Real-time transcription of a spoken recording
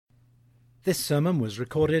This sermon was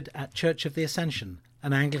recorded at Church of the Ascension,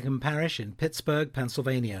 an Anglican parish in Pittsburgh,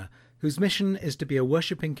 Pennsylvania, whose mission is to be a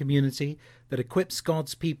worshipping community that equips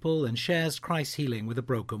God's people and shares Christ's healing with a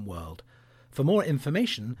broken world. For more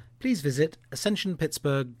information, please visit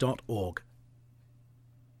ascensionpittsburgh.org.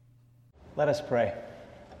 Let us pray.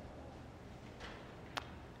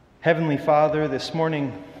 Heavenly Father, this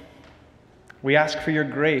morning we ask for your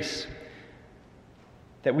grace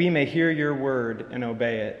that we may hear your word and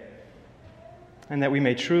obey it, and that we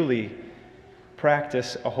may truly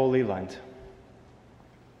practice a holy Lent.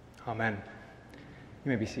 Amen. You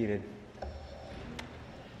may be seated.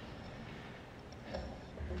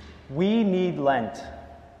 We need Lent.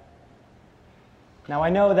 Now, I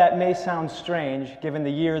know that may sound strange given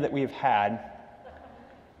the year that we've had.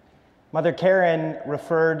 Mother Karen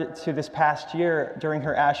referred to this past year during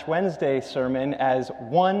her Ash Wednesday sermon as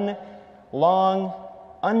one long,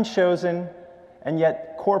 unchosen, and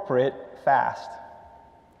yet corporate fast.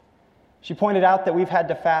 She pointed out that we've had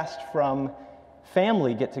to fast from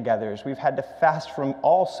family get-togethers. We've had to fast from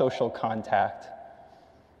all social contact.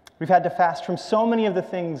 We've had to fast from so many of the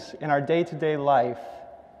things in our day-to-day life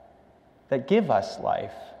that give us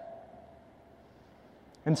life.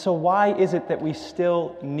 And so why is it that we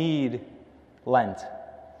still need Lent?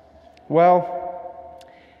 Well,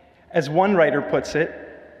 as one writer puts it,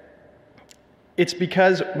 it's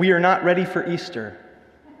because we are not ready for Easter.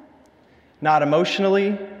 Not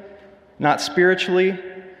emotionally, not spiritually.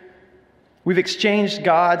 We've exchanged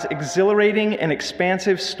God's exhilarating and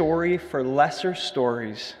expansive story for lesser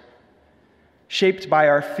stories, shaped by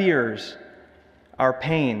our fears, our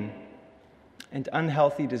pain, and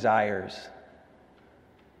unhealthy desires.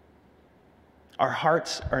 Our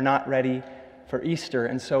hearts are not ready for Easter,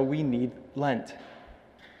 and so we need Lent.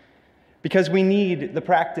 Because we need the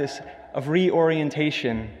practice of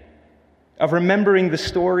reorientation, of remembering the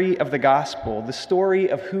story of the gospel, the story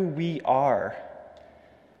of who we are.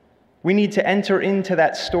 We need to enter into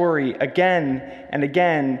that story again and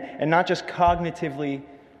again, and not just cognitively,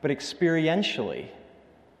 but experientially.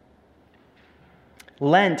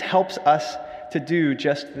 Lent helps us to do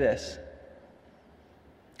just this.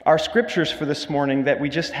 Our scriptures for this morning that we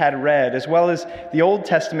just had read, as well as the Old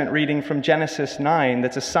Testament reading from Genesis 9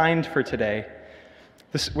 that's assigned for today,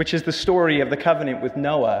 which is the story of the covenant with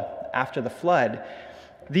Noah after the flood.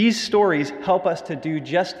 These stories help us to do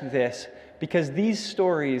just this because these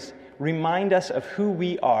stories remind us of who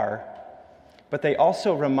we are, but they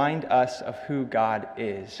also remind us of who God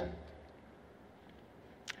is.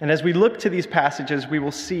 And as we look to these passages, we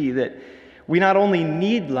will see that we not only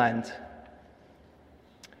need Lent,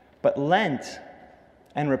 but Lent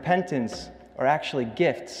and repentance are actually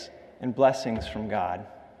gifts and blessings from God.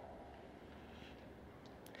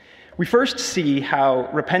 We first see how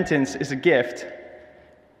repentance is a gift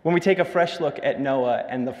when we take a fresh look at Noah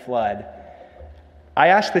and the flood. I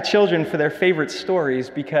asked the children for their favorite stories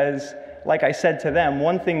because, like I said to them,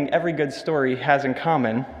 one thing every good story has in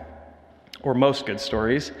common, or most good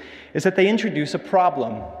stories, is that they introduce a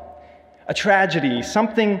problem, a tragedy.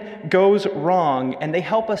 Something goes wrong, and they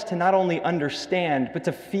help us to not only understand, but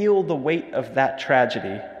to feel the weight of that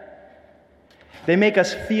tragedy. They make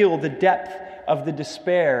us feel the depth of the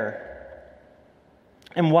despair.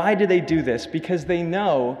 And why do they do this? Because they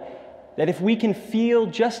know that if we can feel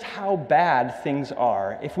just how bad things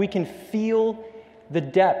are, if we can feel the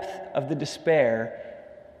depth of the despair,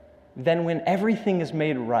 then when everything is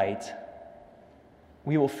made right,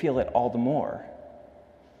 we will feel it all the more.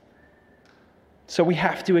 So we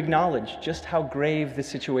have to acknowledge just how grave the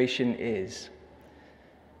situation is.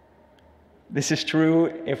 This is true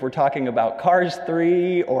if we're talking about Cars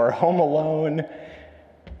 3 or Home Alone,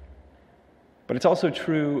 but it's also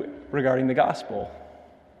true regarding the gospel.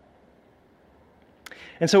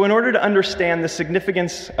 And so in order to understand the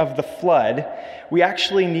significance of the flood, we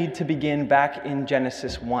actually need to begin back in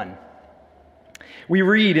Genesis 1. We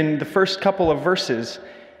read in the first couple of verses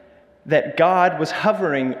that God was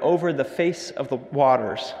hovering over the face of the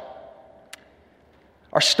waters.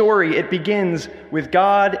 Our story, it begins with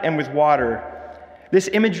God and with water. This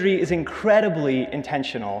imagery is incredibly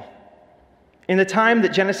intentional. In the time that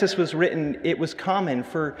Genesis was written, it was common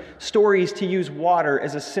for stories to use water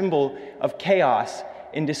as a symbol of chaos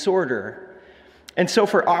and disorder. And so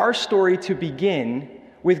for our story to begin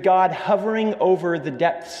with God hovering over the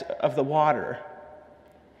depths of the water,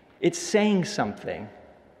 it's saying something.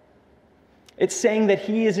 It's saying that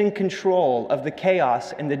he is in control of the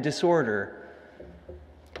chaos and the disorder.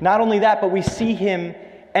 Not only that, but we see him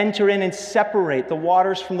enter in and separate the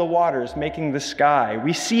waters from the waters, making the sky.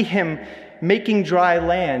 We see him making dry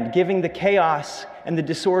land, giving the chaos and the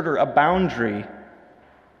disorder a boundary.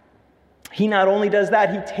 He not only does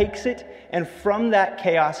that, he takes it, and from that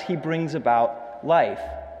chaos, he brings about life.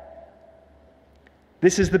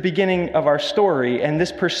 This is the beginning of our story, and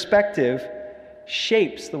this perspective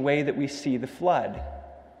shapes the way that we see the flood.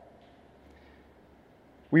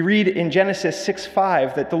 We read in Genesis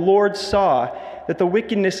 6:5 that the Lord saw that the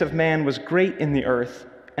wickedness of man was great in the earth,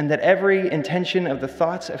 and that every intention of the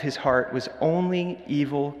thoughts of his heart was only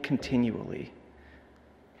evil continually.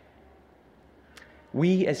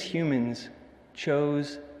 We as humans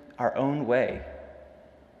chose our own way.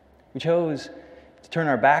 We chose to turn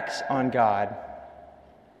our backs on God.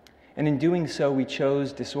 And in doing so, we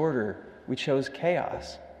chose disorder. We chose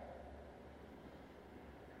chaos.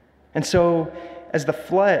 And so the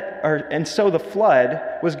flood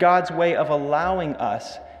was God's way of allowing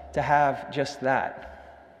us to have just that.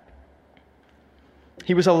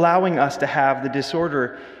 He was allowing us to have the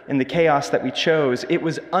disorder and the chaos that we chose. It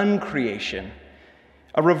was uncreation,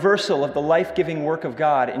 a reversal of the life-giving work of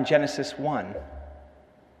God in Genesis 1.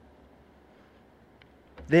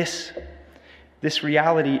 This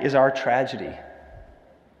reality is our tragedy.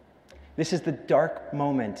 This is the dark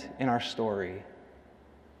moment in our story.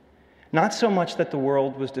 Not so much that the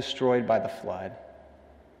world was destroyed by the flood,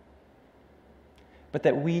 but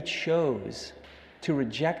that we chose to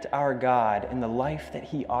reject our God and the life that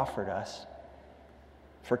he offered us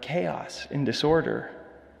for chaos and disorder.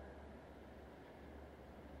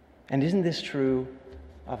 And isn't this true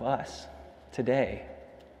of us today?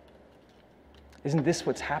 Isn't this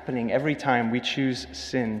what's happening every time we choose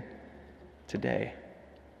sin today?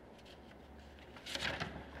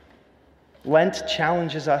 Lent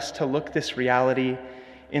challenges us to look this reality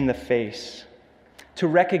in the face, to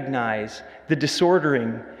recognize the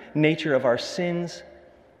disordering nature of our sins,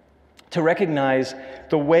 to recognize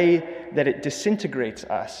the way that it disintegrates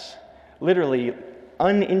us, literally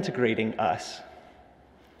unintegrating us.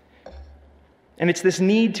 And it's this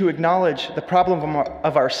need to acknowledge the problem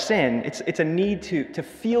of our sin. It's a need to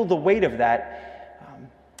feel the weight of that.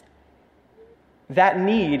 That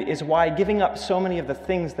need is why giving up so many of the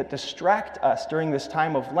things that distract us during this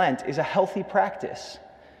time of Lent is a healthy practice.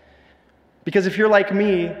 Because if you're like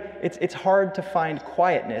me, it's hard to find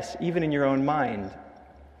quietness, even in your own mind.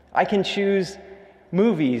 I can choose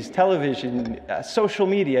movies, television, social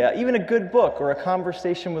media, even a good book or a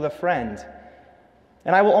conversation with a friend.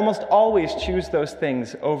 And I will almost always choose those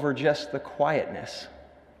things over just the quietness.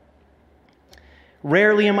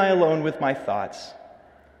 Rarely am I alone with my thoughts.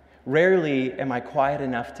 Rarely am I quiet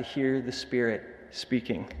enough to hear the Spirit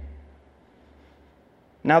speaking.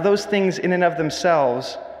 Now, those things in and of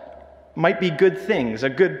themselves might be good things, a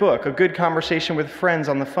good book, a good conversation with friends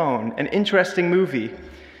on the phone, an interesting movie.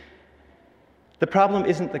 The problem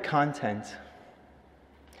isn't the content.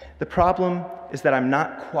 The problem is that I'm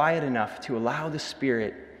not quiet enough to allow the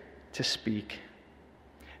Spirit to speak,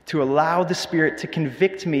 to allow the Spirit to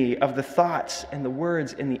convict me of the thoughts and the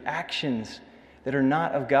words and the actions that are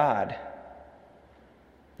not of God,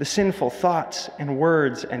 the sinful thoughts and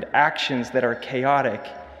words and actions that are chaotic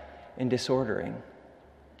and disordering.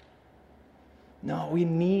 No, we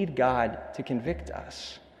need God to convict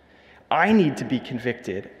us. I need to be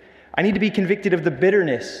convicted. I need to be convicted of the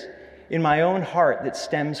bitterness in my own heart that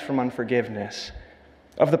stems from unforgiveness,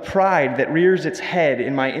 of the pride that rears its head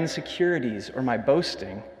in my insecurities or my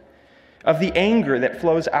boasting, of the anger that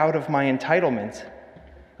flows out of my entitlement,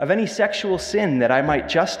 of any sexual sin that I might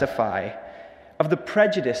justify, of the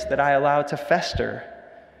prejudice that I allow to fester,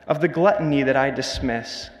 of the gluttony that I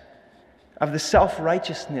dismiss, of the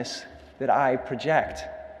self-righteousness that I project.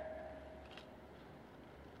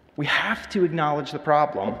 We have to acknowledge the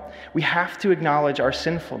problem. We have to acknowledge our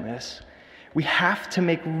sinfulness. We have to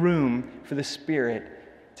make room for the Spirit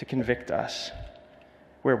to convict us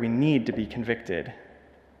where we need to be convicted.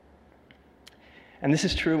 And this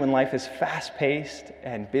is true when life is fast-paced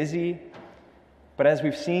and busy. But as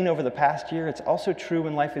we've seen over the past year, it's also true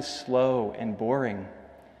when life is slow and boring,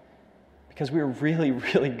 because we're really,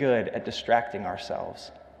 really good at distracting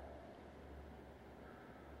ourselves.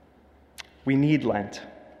 We need Lent.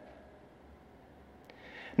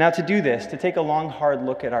 Now, to do this, to take a long, hard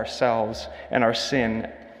look at ourselves and our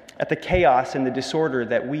sin, at the chaos and the disorder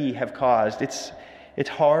that we have caused, it's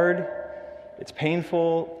hard, it's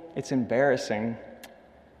painful, it's embarrassing,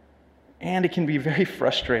 and it can be very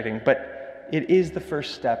frustrating, but it is the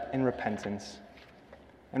first step in repentance.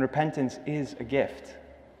 And repentance is a gift.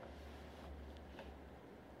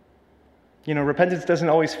 You know, repentance doesn't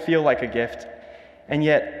always feel like a gift, and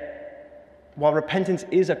yet, while repentance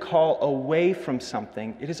is a call away from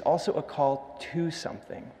something, it is also a call to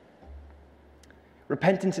something.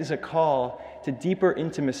 Repentance is a call to deeper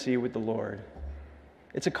intimacy with the Lord.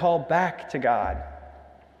 It's a call back to God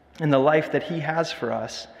and the life that He has for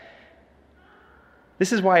us.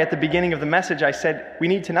 This is why at the beginning of the message I said we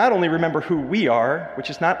need to not only remember who we are, which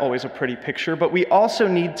is not always a pretty picture, but we also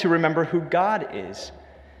need to remember who God is.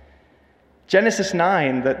 Genesis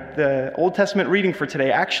 9, the Old Testament reading for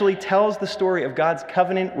today, actually tells the story of God's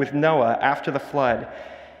covenant with Noah after the flood.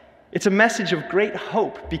 It's a message of great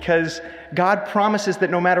hope because God promises that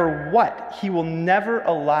no matter what, He will never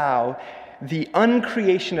allow the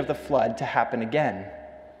uncreation of the flood to happen again.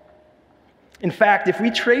 In fact, if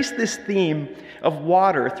we trace this theme of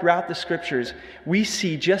water throughout the Scriptures, we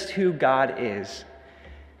see just who God is.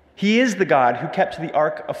 He is the God who kept the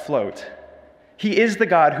ark afloat. He is the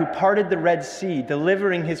God who parted the Red Sea,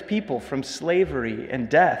 delivering His people from slavery and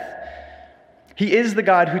death. He is the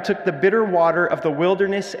God who took the bitter water of the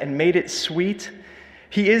wilderness and made it sweet.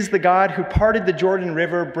 He is the God who parted the Jordan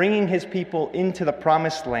River, bringing His people into the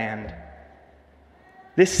promised land.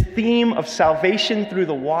 This theme of salvation through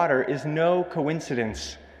the water is no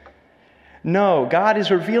coincidence. No, God is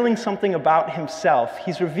revealing something about Himself.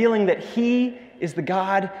 He's revealing that He is the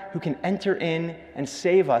God who can enter in and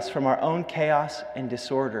save us from our own chaos and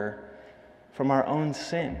disorder, from our own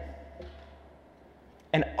sin.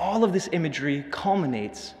 And all of this imagery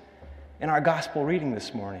culminates in our gospel reading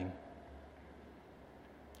this morning.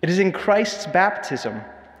 It is in Christ's baptism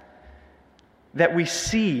that we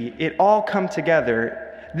see it all come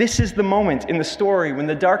together. This is the moment in the story when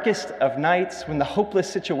the darkest of nights, when the hopeless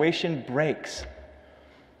situation breaks.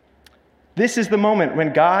 This is the moment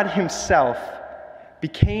when God Himself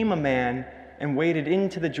became a man and waded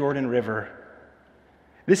into the Jordan River.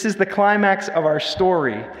 This is the climax of our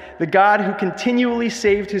story. The God who continually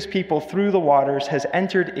saved His people through the waters has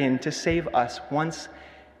entered in to save us once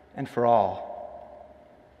and for all.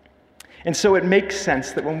 And so it makes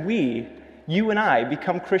sense that when you and I,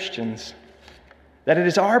 become Christians, that it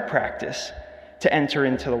is our practice to enter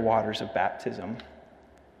into the waters of baptism.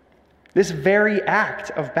 This very act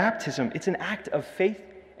of baptism, it's an act of faith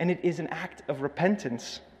and it is an act of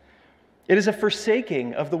repentance. It is a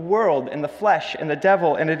forsaking of the world and the flesh and the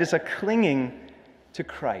devil, and it is a clinging to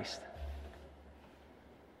Christ.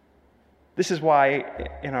 This is why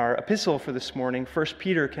in our epistle for this morning,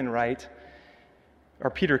 Peter can write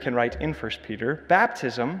in 1 Peter,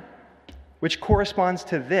 baptism, which corresponds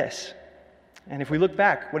to this. And if we look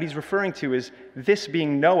back, what he's referring to is this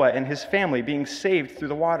being Noah and his family being saved through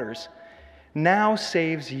the waters, now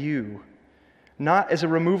saves you, not as a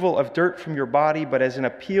removal of dirt from your body, but as an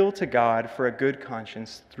appeal to God for a good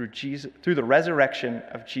conscience through the resurrection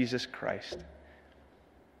of Jesus Christ.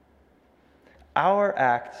 Our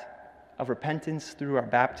act of repentance through our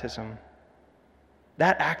baptism,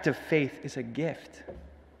 that act of faith is a gift.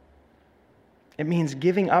 It means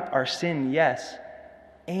giving up our sin, yes,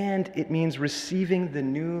 and it means receiving the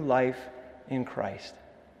new life in Christ.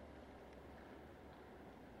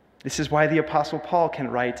 This is why the Apostle Paul can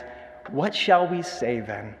write, "What shall we say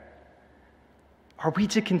then? Are we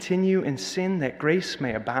to continue in sin that grace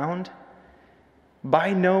may abound?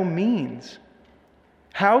 By no means.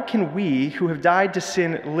 How can we who have died to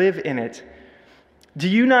sin live in it? Do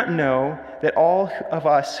you not know that all of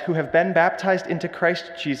us who have been baptized into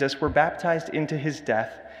Christ Jesus were baptized into His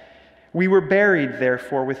death? We were buried,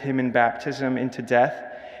 therefore, with Him in baptism into death,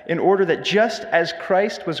 in order that just as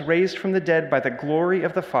Christ was raised from the dead by the glory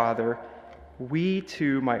of the Father, we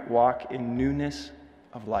too might walk in newness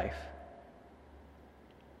of life."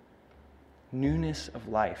 Newness of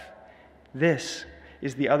life. This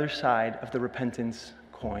is the other side of the repentance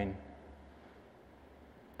coin.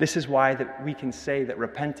 This is why that we can say that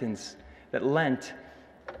repentance, that Lent,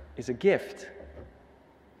 is a gift.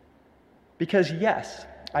 Because yes,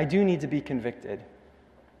 I do need to be convicted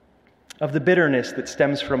of the bitterness that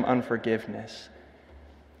stems from unforgiveness,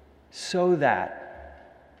 so that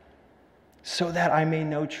I may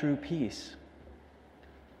know true peace.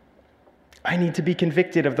 I need to be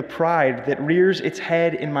convicted of the pride that rears its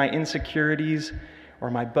head in my insecurities or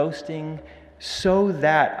my boasting, so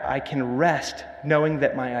that I can rest knowing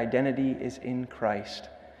that my identity is in Christ.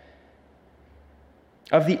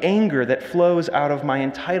 Of the anger that flows out of my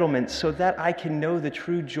entitlement, so that I can know the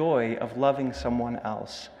true joy of loving someone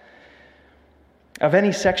else. Of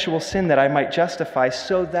any sexual sin that I might justify,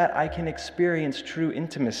 so that I can experience true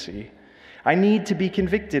intimacy. I need to be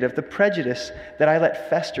convicted of the prejudice that I let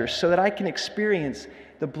fester, so that I can experience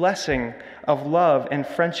the blessing of love and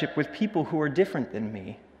friendship with people who are different than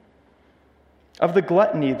me. Of the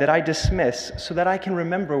gluttony that I dismiss, so that I can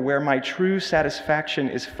remember where my true satisfaction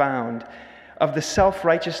is found. Of the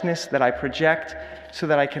self-righteousness that I project, so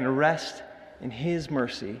that I can rest in His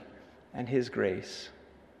mercy and His grace.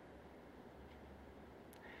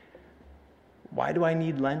 Why do I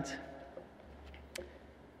need Lent?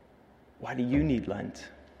 Why do you need Lent?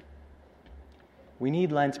 We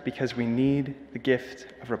need Lent because we need the gift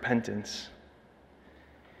of repentance.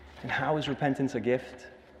 And how is repentance a gift?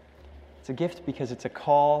 It's a gift because it's a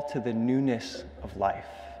call to the newness of life.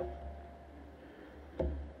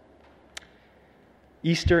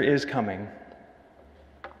 Easter is coming.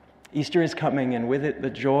 Easter is coming, and with it the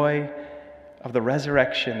joy of the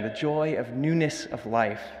resurrection, the joy of newness of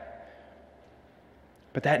life.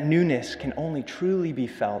 But that newness can only truly be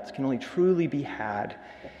felt, can only truly be had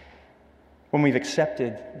when we've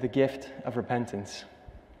accepted the gift of repentance,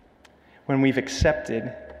 when we've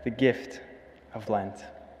accepted the gift of Lent.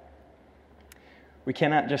 We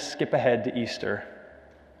cannot just skip ahead to Easter.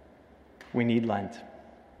 We need Lent.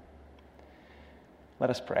 Let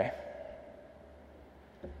us pray.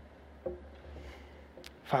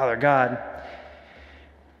 Father God,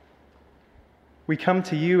 we come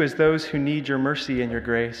to you as those who need your mercy and your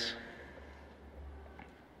grace.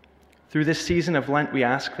 Through this season of Lent, we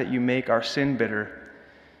ask that you make our sin bitter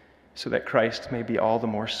so that Christ may be all the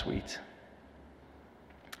more sweet.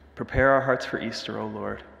 Prepare our hearts for Easter, O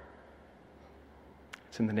Lord.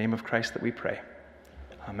 It's in the name of Christ that we pray.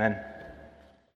 Amen.